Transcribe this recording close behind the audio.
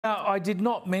Now, I did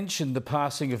not mention the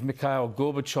passing of Mikhail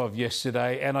Gorbachev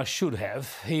yesterday, and I should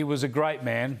have. He was a great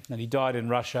man, and he died in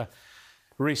Russia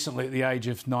recently at the age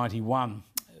of 91.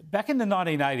 Back in the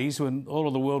 1980s, when all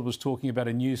of the world was talking about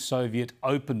a new Soviet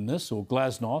openness, or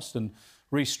glasnost, and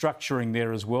restructuring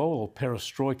there as well, or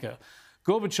perestroika,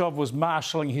 Gorbachev was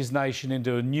marshalling his nation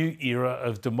into a new era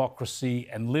of democracy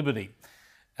and liberty.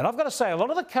 And I've got to say, a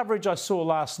lot of the coverage I saw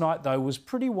last night, though, was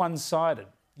pretty one-sided.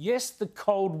 Yes, the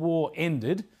Cold War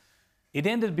ended. It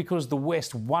ended because the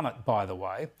West won it, by the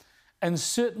way. And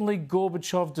certainly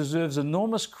Gorbachev deserves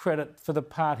enormous credit for the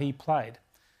part he played.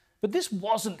 But this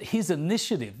wasn't his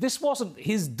initiative. This wasn't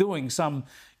his doing some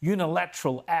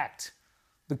unilateral act.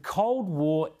 The Cold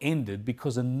War ended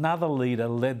because another leader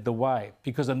led the way,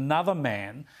 because another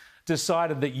man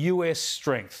decided that US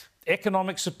strength,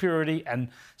 economic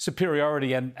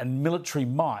superiority and military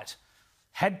might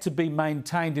had to be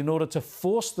maintained in order to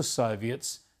force the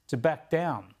Soviets to back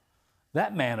down.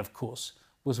 That man, of course,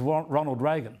 was Ronald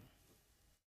Reagan.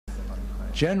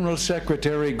 General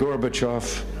Secretary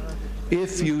Gorbachev,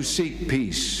 if you seek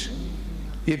peace,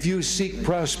 if you seek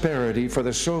prosperity for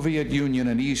the Soviet Union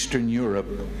and Eastern Europe,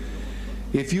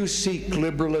 if you seek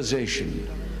liberalization,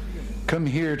 come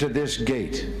here to this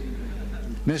gate.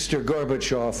 Mr.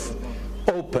 Gorbachev,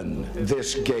 open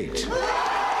this gate.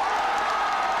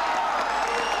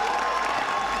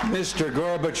 Mr.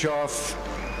 Gorbachev,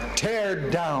 tear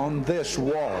down this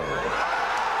wall.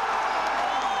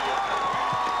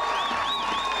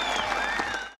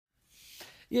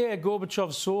 Yeah,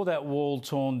 Gorbachev saw that wall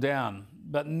torn down,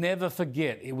 but never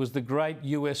forget it was the great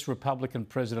US Republican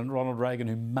President Ronald Reagan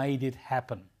who made it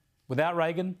happen. Without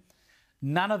Reagan,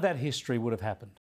 none of that history would have happened.